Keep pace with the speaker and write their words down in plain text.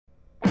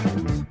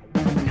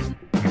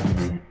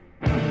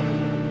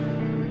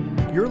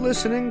You're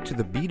listening to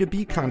the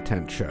B2B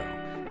Content Show,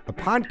 a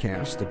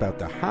podcast about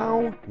the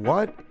how,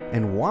 what,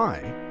 and why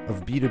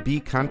of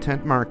B2B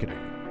content marketing.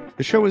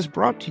 The show is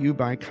brought to you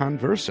by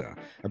Conversa,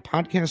 a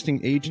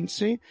podcasting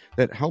agency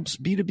that helps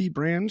B2B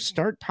brands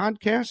start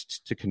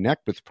podcasts to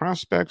connect with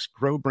prospects,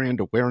 grow brand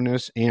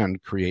awareness,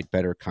 and create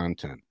better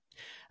content.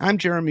 I'm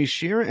Jeremy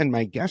Shear, and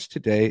my guest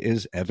today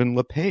is Evan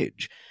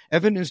Lapage.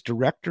 Evan is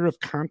Director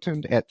of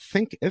Content at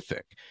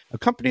Thinkific, a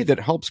company that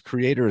helps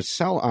creators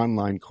sell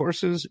online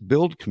courses,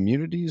 build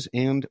communities,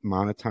 and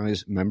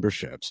monetize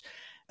memberships.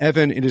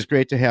 Evan, it is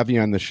great to have you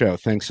on the show.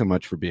 Thanks so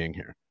much for being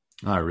here.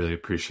 I really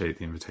appreciate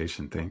the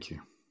invitation. Thank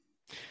you.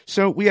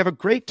 So we have a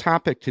great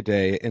topic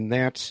today, and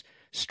that's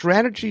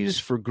strategies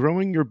for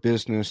growing your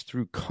business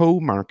through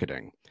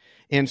co-marketing.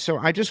 And so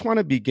I just want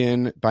to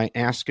begin by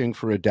asking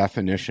for a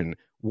definition.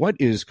 What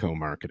is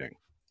co-marketing?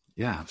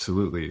 Yeah,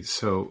 absolutely.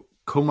 So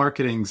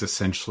co-marketing is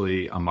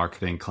essentially a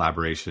marketing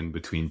collaboration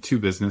between two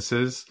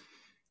businesses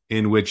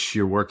in which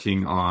you're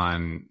working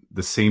on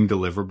the same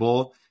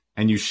deliverable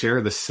and you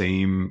share the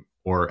same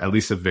or at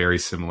least a very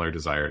similar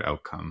desired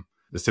outcome.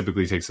 This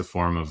typically takes the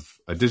form of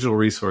a digital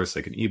resource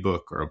like an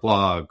ebook or a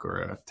blog or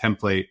a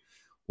template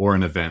or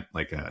an event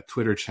like a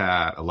Twitter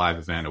chat, a live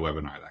event, a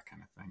webinar, that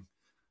kind of thing.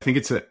 I think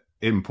it's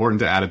important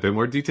to add a bit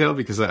more detail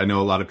because I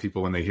know a lot of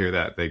people, when they hear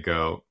that, they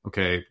go,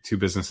 okay, two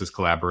businesses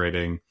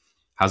collaborating.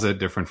 How's that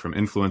different from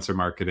influencer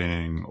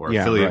marketing or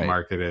affiliate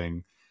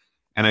marketing?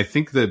 And I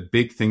think the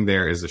big thing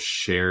there is a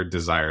shared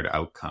desired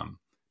outcome,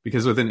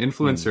 because with an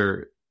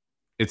influencer,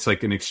 it's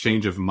like an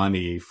exchange of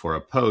money for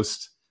a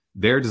post.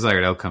 Their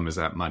desired outcome is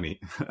that money.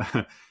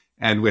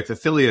 And with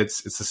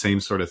affiliates, it's the same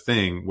sort of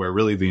thing where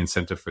really the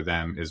incentive for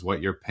them is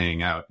what you're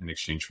paying out in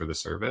exchange for the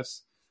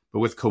service. But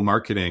with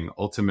co-marketing,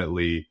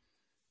 ultimately,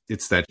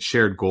 it's that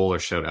shared goal or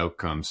shared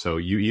outcome. So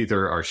you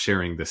either are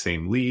sharing the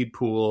same lead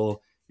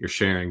pool, you're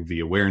sharing the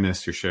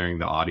awareness, you're sharing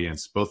the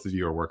audience. Both of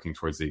you are working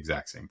towards the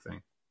exact same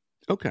thing.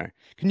 Okay.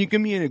 Can you give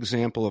me an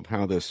example of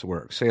how this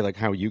works? Say like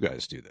how you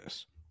guys do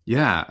this.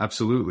 Yeah,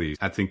 absolutely.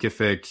 At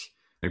Thinkific,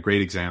 a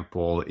great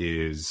example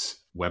is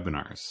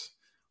webinars.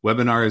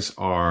 Webinars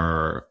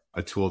are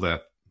a tool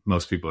that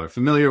most people are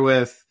familiar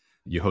with.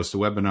 You host a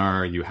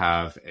webinar, you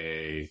have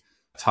a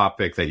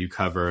topic that you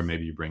cover,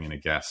 maybe you bring in a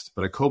guest.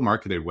 But a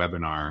co-marketed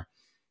webinar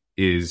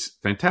is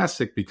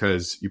fantastic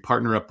because you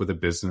partner up with a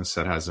business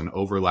that has an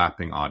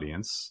overlapping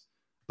audience,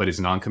 but is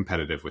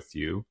non-competitive with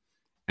you.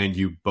 And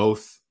you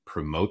both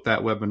promote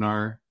that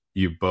webinar.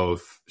 You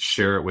both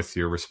share it with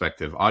your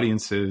respective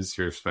audiences,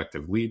 your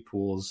respective lead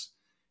pools.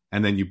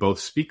 And then you both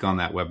speak on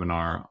that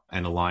webinar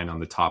and align on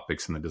the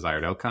topics and the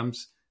desired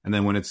outcomes. And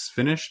then when it's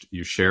finished,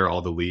 you share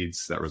all the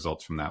leads that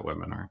result from that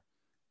webinar.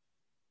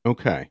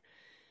 Okay.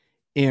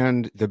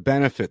 And the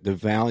benefit, the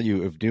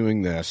value of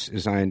doing this,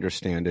 as I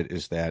understand it,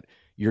 is that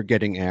you're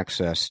getting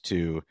access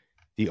to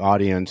the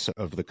audience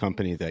of the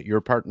company that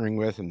you're partnering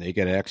with, and they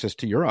get access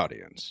to your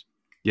audience.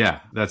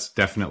 Yeah, that's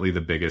definitely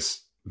the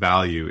biggest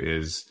value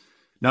is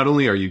not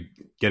only are you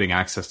getting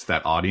access to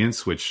that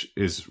audience, which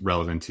is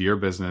relevant to your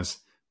business,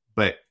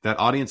 but that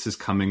audience is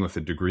coming with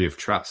a degree of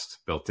trust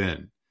built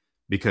in,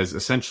 because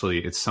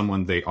essentially it's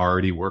someone they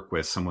already work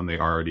with, someone they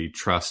already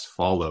trust,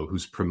 follow,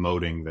 who's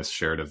promoting this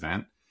shared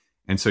event.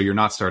 And so you're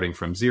not starting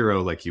from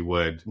zero like you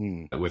would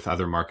with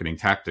other marketing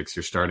tactics.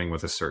 You're starting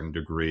with a certain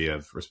degree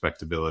of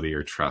respectability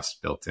or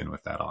trust built in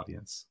with that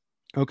audience.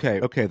 Okay,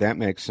 that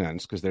makes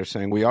sense, because they're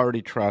saying we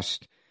already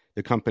trust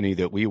the company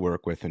that we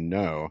work with and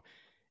know.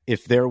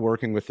 If they're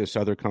working with this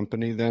other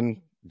company,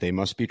 then they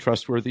must be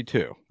trustworthy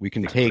too. We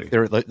can take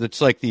their,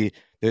 it's like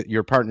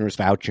your partner is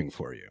vouching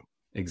for you.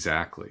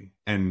 Exactly.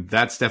 And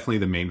that's definitely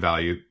the main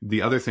value.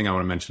 The other thing I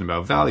want to mention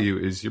about value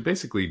is you're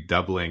basically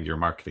doubling your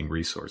marketing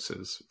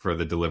resources for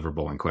the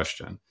deliverable in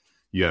question.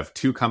 You have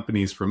two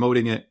companies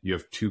promoting it. You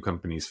have two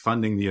companies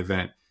funding the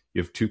event.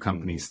 You have two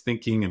companies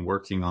thinking and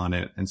working on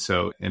it. And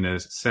so in a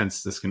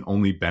sense, this can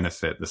only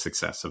benefit the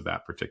success of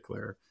that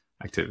particular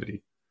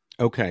activity.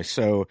 Okay.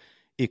 So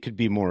it could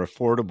be more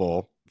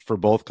affordable for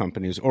both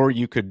companies, or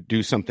you could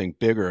do something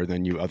bigger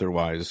than you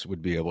otherwise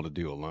would be able to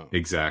do alone.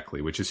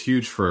 Exactly, which is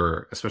huge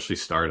for especially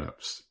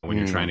startups when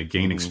you're trying to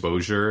gain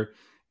exposure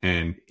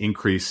and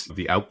increase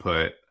the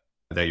output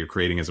that you're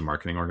creating as a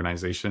marketing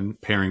organization.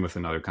 Pairing with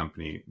another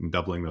company and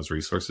doubling those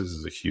resources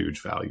is a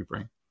huge value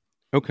bring.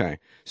 Okay.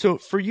 So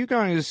for you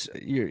guys,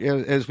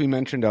 as we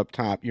mentioned up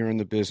top, you're in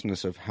the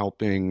business of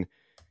helping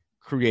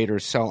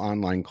creators sell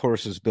online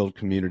courses, build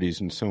communities,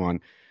 and so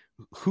on.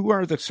 Who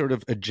are the sort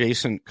of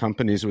adjacent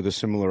companies with a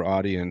similar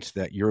audience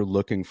that you're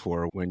looking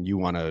for when you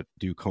want to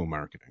do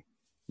co-marketing?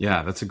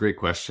 Yeah, that's a great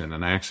question.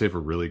 And I actually have a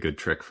really good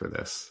trick for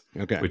this,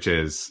 okay, which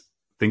is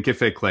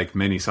Thinkific, like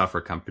many software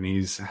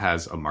companies,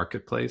 has a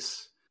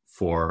marketplace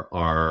for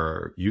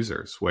our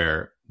users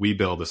where we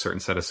build a certain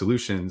set of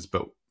solutions,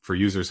 but for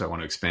users that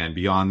want to expand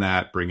beyond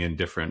that, bring in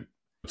different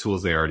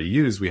tools they already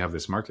use, we have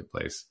this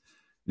marketplace.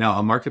 Now,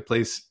 a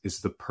marketplace is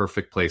the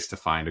perfect place to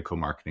find a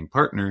co-marketing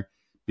partner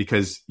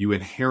because you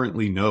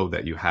inherently know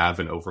that you have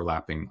an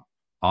overlapping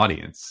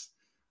audience.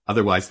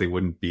 Otherwise, they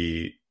wouldn't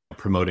be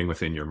promoting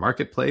within your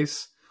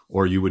marketplace,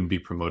 or you wouldn't be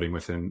promoting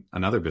within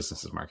another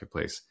business's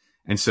marketplace.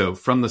 And so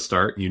from the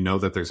start, you know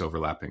that there's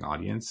overlapping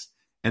audience,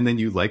 and then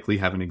you likely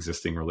have an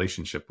existing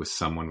relationship with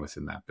someone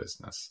within that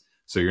business.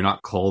 So you're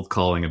not cold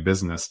calling a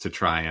business to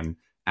try and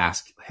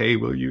ask, hey,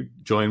 will you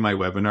join my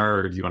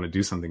webinar, or do you want to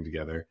do something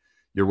together?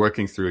 You're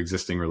working through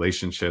existing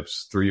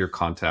relationships, through your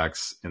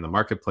contacts in the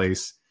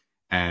marketplace,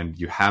 and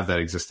you have that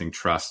existing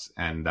trust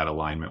and that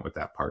alignment with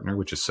that partner,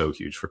 which is so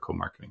huge for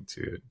co-marketing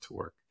to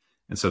work.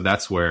 And so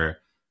that's where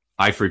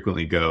I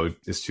frequently go,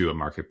 is to a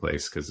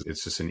marketplace, because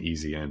it's just an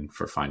easy in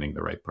for finding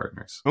the right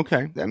partners.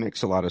 Okay, that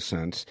makes a lot of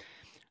sense.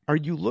 Are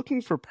you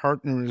looking for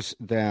partners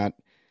that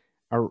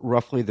are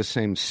roughly the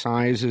same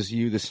size as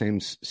you, the same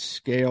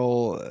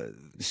scale,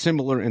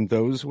 similar in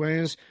those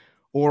ways?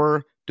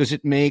 Or does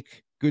it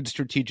make good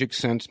strategic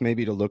sense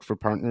maybe to look for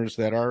partners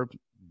that are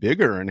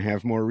bigger and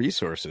have more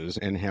resources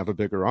and have a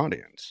bigger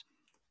audience?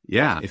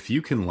 Yeah, if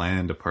you can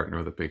land a partner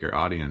with a bigger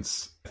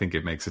audience, I think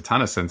it makes a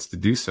ton of sense to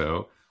do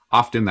so.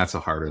 Often that's a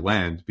harder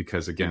land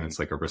because, again, it's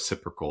like a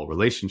reciprocal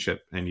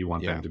relationship and you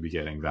want them to be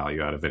getting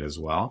value out of it as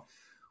well.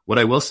 What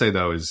I will say,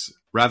 though, is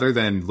rather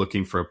than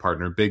looking for a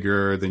partner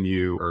bigger than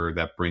you or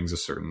that brings a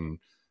certain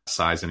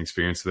size and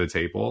experience to the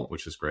table,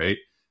 which is great,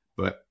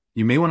 but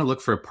you may want to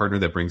look for a partner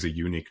that brings a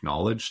unique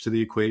knowledge to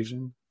the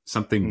equation,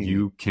 something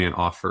you can't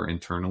offer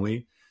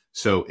internally.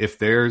 So if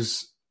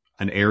there's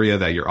an area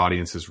that your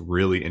audience is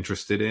really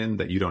interested in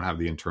that you don't have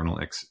the internal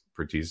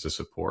expertise to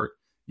support,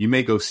 you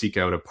may go seek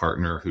out a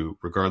partner who,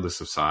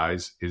 regardless of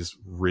size, is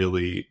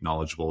really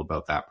knowledgeable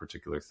about that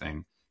particular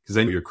thing, because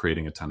then you're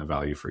creating a ton of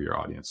value for your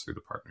audience through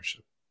the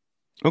partnership.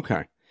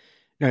 Okay.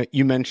 Now,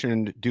 you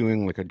mentioned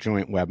doing like a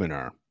joint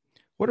webinar.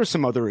 What are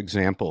some other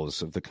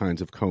examples of the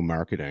kinds of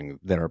co-marketing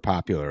that are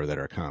popular, that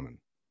are common?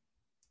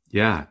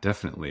 Yeah,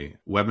 definitely.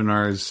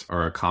 Webinars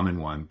are a common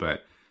one,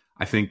 but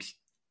I think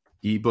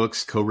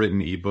ebooks, co-written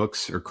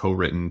ebooks or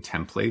co-written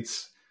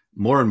templates,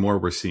 more and more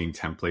we're seeing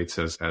templates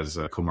as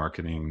a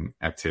co-marketing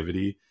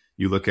activity.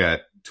 You look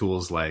at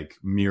tools like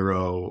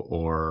Miro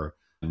or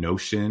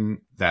Notion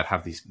that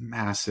have these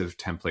massive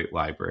template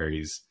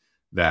libraries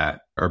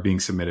that are being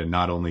submitted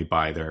not only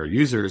by their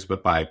users,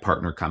 but by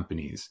partner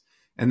companies.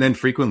 And then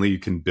frequently you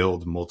can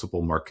build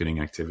multiple marketing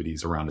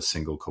activities around a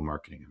single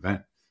co-marketing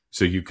event.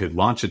 So you could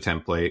launch a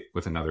template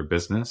with another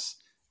business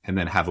and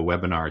then have a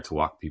webinar to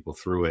walk people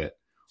through it,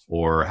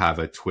 or have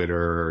a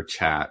Twitter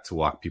chat to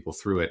walk people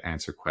through it,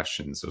 answer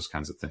questions, those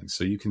kinds of things.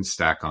 So you can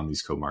stack on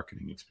these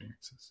co-marketing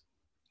experiences.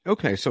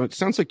 Okay, so it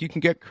sounds like you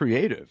can get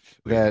creative,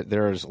 that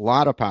there's a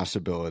lot of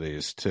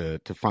possibilities to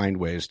find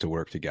ways to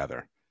work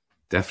together.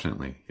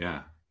 Definitely,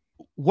 yeah.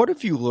 What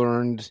have you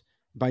learned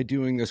by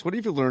doing this? What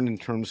have you learned in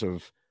terms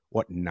of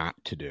what not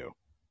to do?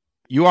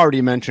 You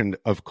already mentioned,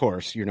 of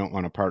course, you don't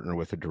want to partner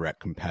with a direct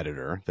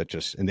competitor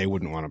and they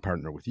wouldn't want to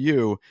partner with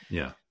you.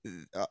 Yeah.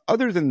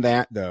 Other than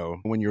that, though,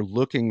 when you're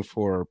looking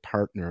for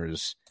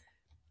partners,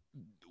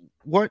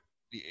 what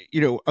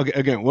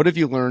have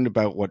you learned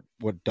about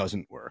what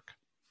doesn't work?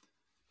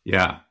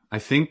 Yeah, I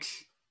think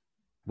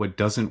what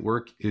doesn't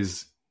work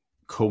is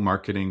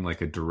co-marketing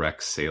like a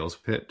direct sales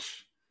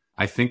pitch.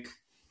 I think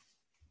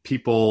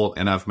people,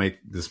 and I've made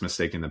this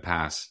mistake in the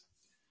past,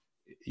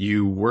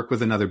 you work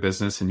with another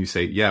business and you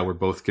say, yeah, we're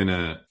both going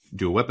to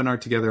do a webinar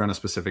together on a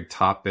specific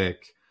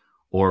topic,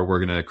 or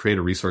we're going to create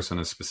a resource on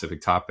a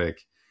specific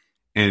topic.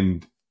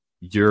 And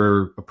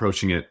you're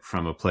approaching it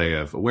from a play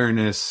of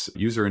awareness,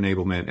 user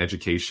enablement,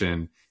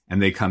 education,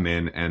 and they come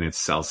in and it's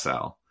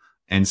sell.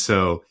 And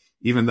so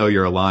even though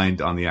you're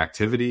aligned on the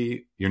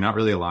activity, you're not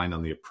really aligned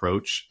on the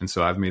approach. And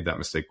so I've made that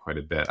mistake quite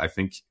a bit. I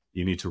think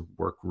you need to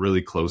work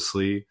really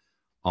closely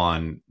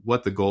on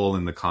what the goal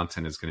and the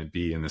content is going to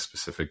be in this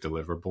specific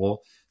deliverable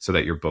so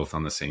that you're both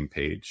on the same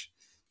page.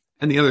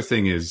 And the other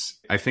thing is,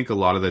 I think a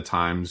lot of the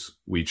times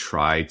we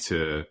try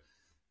to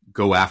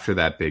go after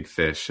that big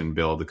fish and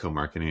build a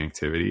co-marketing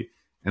activity.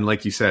 And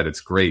like you said,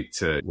 it's great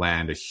to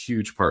land a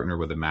huge partner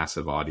with a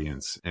massive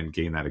audience and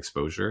gain that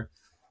exposure.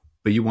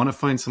 But you want to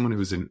find someone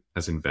who's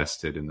as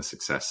invested in the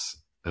success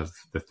of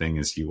the thing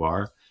as you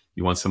are.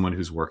 You want someone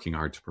who's working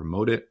hard to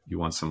promote it. You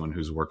want someone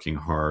who's working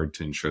hard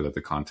to ensure that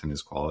the content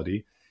is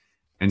quality.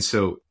 And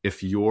so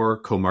if your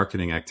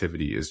co-marketing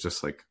activity is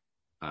just like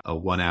a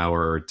 1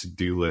 hour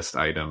to-do list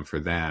item for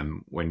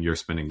them when you're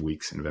spending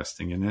weeks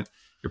investing in it,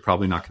 you're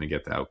probably not going to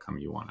get the outcome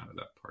you want out of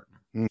that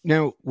partner.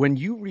 Now, when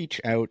you reach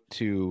out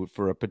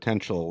for a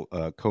potential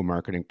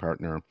co-marketing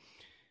partner,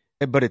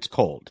 but it's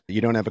cold,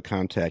 you don't have a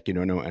contact, you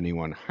don't know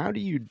anyone, how do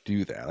you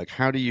do that? Like,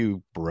 how do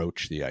you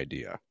broach the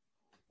idea?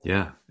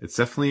 Yeah, it's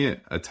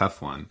definitely a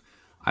tough one.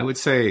 I would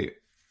say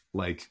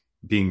like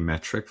being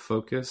metric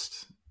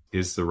focused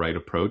is the right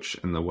approach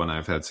and the one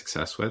I've had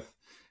success with.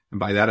 And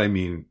by that, I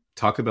mean,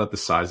 talk about the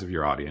size of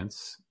your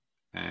audience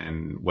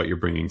and what you're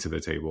bringing to the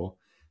table.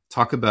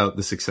 Talk about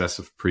the success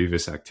of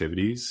previous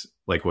activities,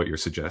 like what you're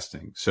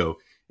suggesting. So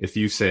if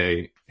you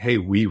say, hey,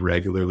 we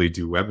regularly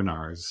do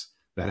webinars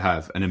that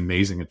have an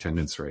amazing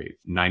attendance rate,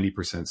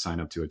 90% sign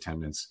up to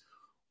attendance,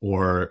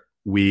 or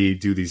we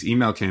do these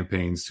email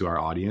campaigns to our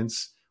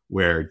audience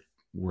where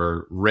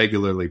we're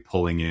regularly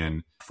pulling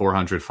in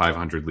 400,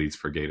 500 leads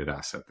per gated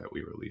asset that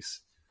we release.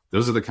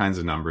 Those are the kinds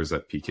of numbers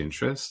that pique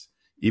interest,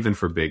 even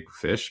for big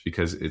fish,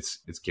 because it's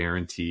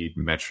guaranteed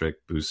metric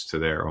boost to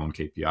their own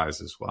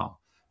KPIs as well.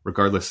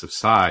 Regardless of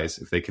size,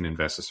 if they can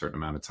invest a certain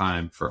amount of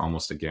time for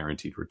almost a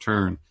guaranteed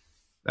return,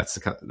 that's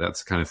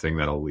the kind of thing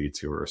that'll lead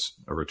to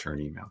a return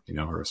email,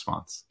 a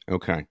response.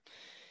 Okay.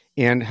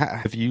 And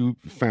have you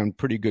found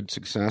pretty good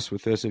success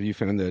with this? Have you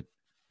found that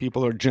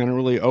people are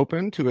generally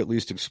open to at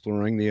least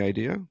exploring the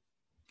idea?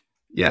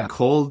 Yeah.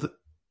 Cold,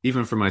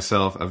 even for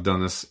myself, I've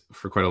done this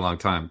for quite a long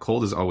time.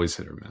 Cold is always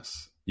hit or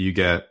miss. You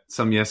get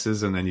some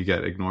yeses and then you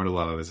get ignored a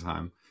lot of the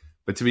time.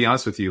 But to be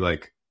honest with you,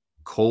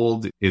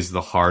 cold is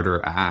the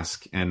harder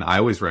ask. And I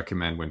always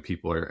recommend when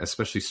people are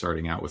especially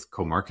starting out with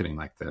co-marketing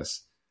like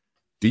this,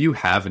 do you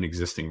have an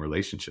existing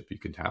relationship you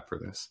can tap for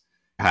this?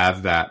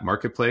 Have that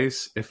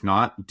marketplace? If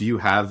not, do you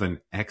have an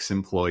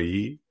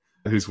ex-employee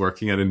who's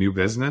working at a new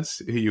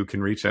business who you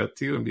can reach out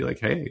to and be like,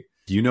 hey,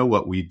 do you know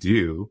what we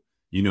do?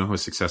 You know how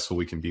successful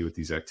we can be with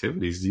these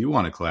activities. Do you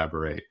want to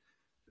collaborate?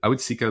 I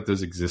would seek out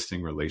those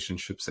existing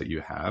relationships that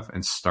you have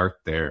and start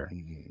there.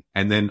 Mm-hmm.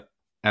 And then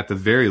at the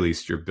very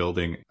least, you're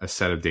building a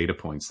set of data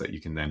points that you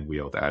can then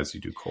wield as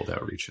you do cold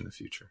outreach in the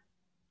future.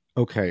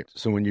 Okay.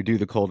 So when you do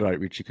the cold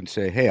outreach, you can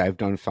say, hey, I've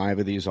done 5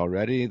 of these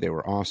already. They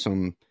were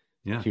awesome.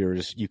 Yeah.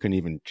 You can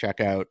even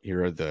check out,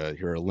 here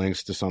are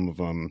links to some of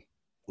them.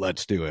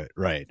 Let's do it.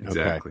 Right.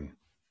 Exactly. Okay.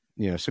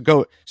 Yeah. So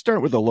go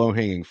start with the low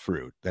hanging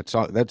fruit.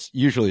 That's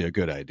usually a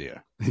good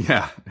idea.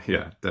 Yeah.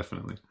 Yeah,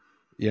 definitely.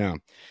 Yeah.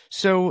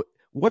 So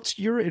what's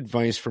your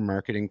advice for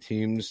marketing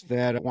teams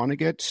that want to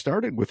get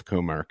started with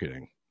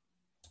co-marketing?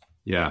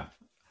 Yeah,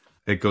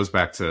 it goes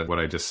back to what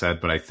I just said,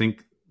 but I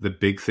think the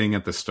big thing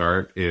at the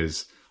start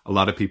is a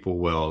lot of people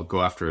will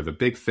go after the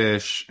big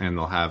fish and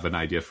they'll have an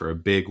idea for a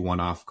big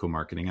one-off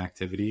co-marketing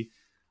activity.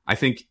 I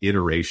think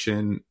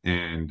iteration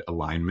and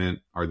alignment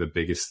are the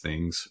biggest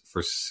things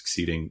for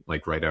succeeding,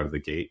 right out of the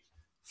gate.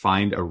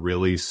 Find a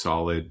really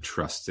solid,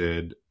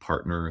 trusted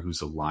partner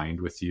who's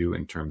aligned with you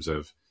in terms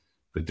of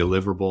the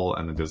deliverable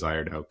and the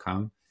desired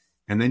outcome,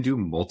 and then do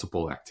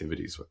multiple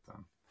activities with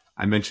them.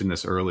 I mentioned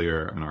this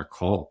earlier in our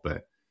call,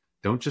 but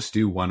don't just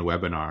do one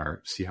webinar,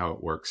 see how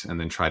it works, and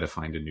then try to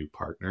find a new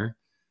partner.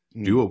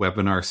 Do a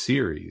webinar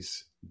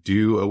series.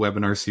 Do a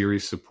webinar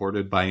series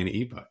supported by an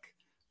ebook.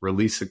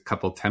 Release a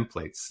couple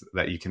templates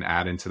that you can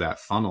add into that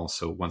funnel.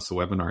 So once the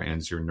webinar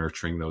ends, you're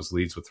nurturing those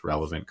leads with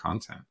relevant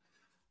content.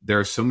 There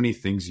are so many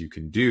things you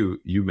can do.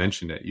 You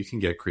mentioned it. You can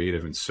get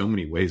creative in so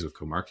many ways with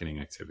co-marketing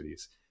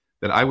activities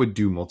that I would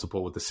do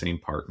multiple with the same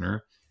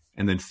partner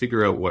and then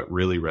figure out what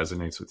really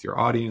resonates with your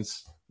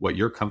audience, what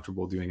you're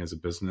comfortable doing as a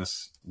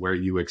business, where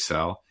you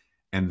excel.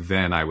 And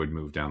then I would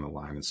move down the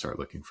line and start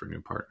looking for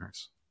new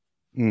partners.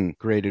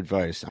 Great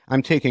advice.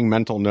 I'm taking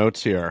mental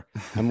notes here.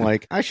 I'm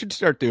like, I should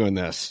start doing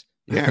this.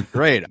 Yeah,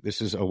 great.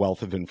 This is a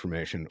wealth of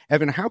information.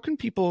 Evan, how can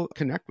people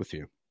connect with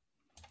you?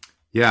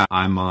 Yeah,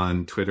 I'm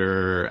on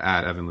Twitter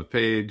at Evan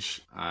Lapage.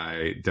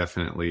 I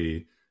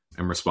definitely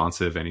am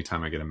responsive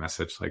anytime I get a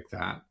message like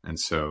that. And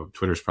so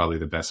Twitter's probably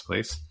the best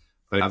place.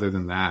 But other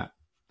than that,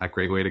 a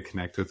great way to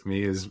connect with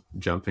me is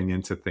jumping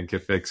into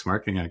Thinkific's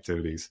marketing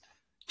activities.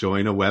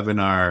 Join a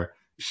webinar,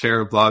 share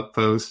a blog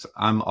post.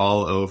 I'm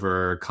all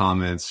over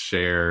comments,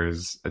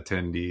 shares,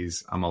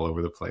 attendees. I'm all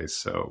over the place.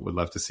 So would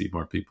love to see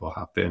more people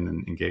hop in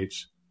and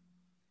engage.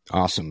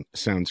 Awesome.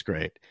 Sounds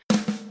great.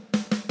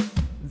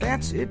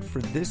 That's it for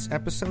this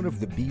episode of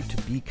the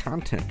B2B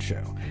Content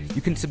Show.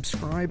 You can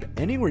subscribe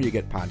anywhere you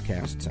get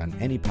podcasts on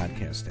any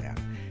podcast app.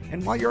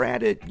 And while you're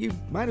at it, you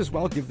might as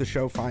well give the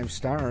show 5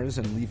 stars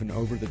and leave an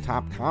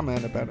over-the-top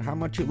comment about how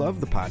much you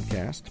love the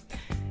podcast.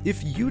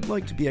 If you'd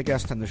like to be a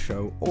guest on the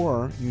show,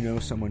 or you know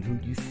someone who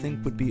you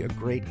think would be a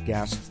great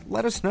guest,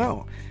 let us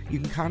know. You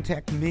can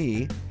contact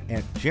me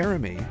at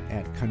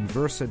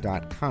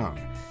jeremy@conversa.com.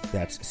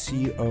 That's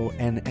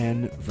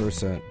CONN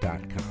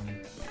Versa.com.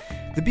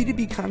 The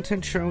B2B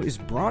Content Show is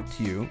brought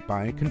to you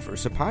by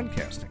Conversa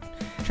Podcasting.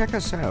 Check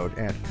us out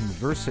at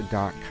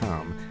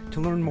conversa.com to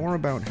learn more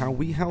about how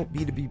we help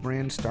B2B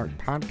brands start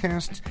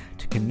podcasts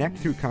to connect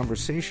through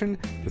conversation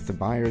with the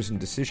buyers and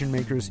decision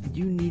makers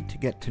you need to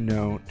get to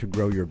know to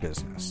grow your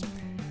business.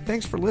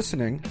 Thanks for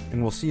listening,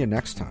 and we'll see you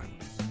next time.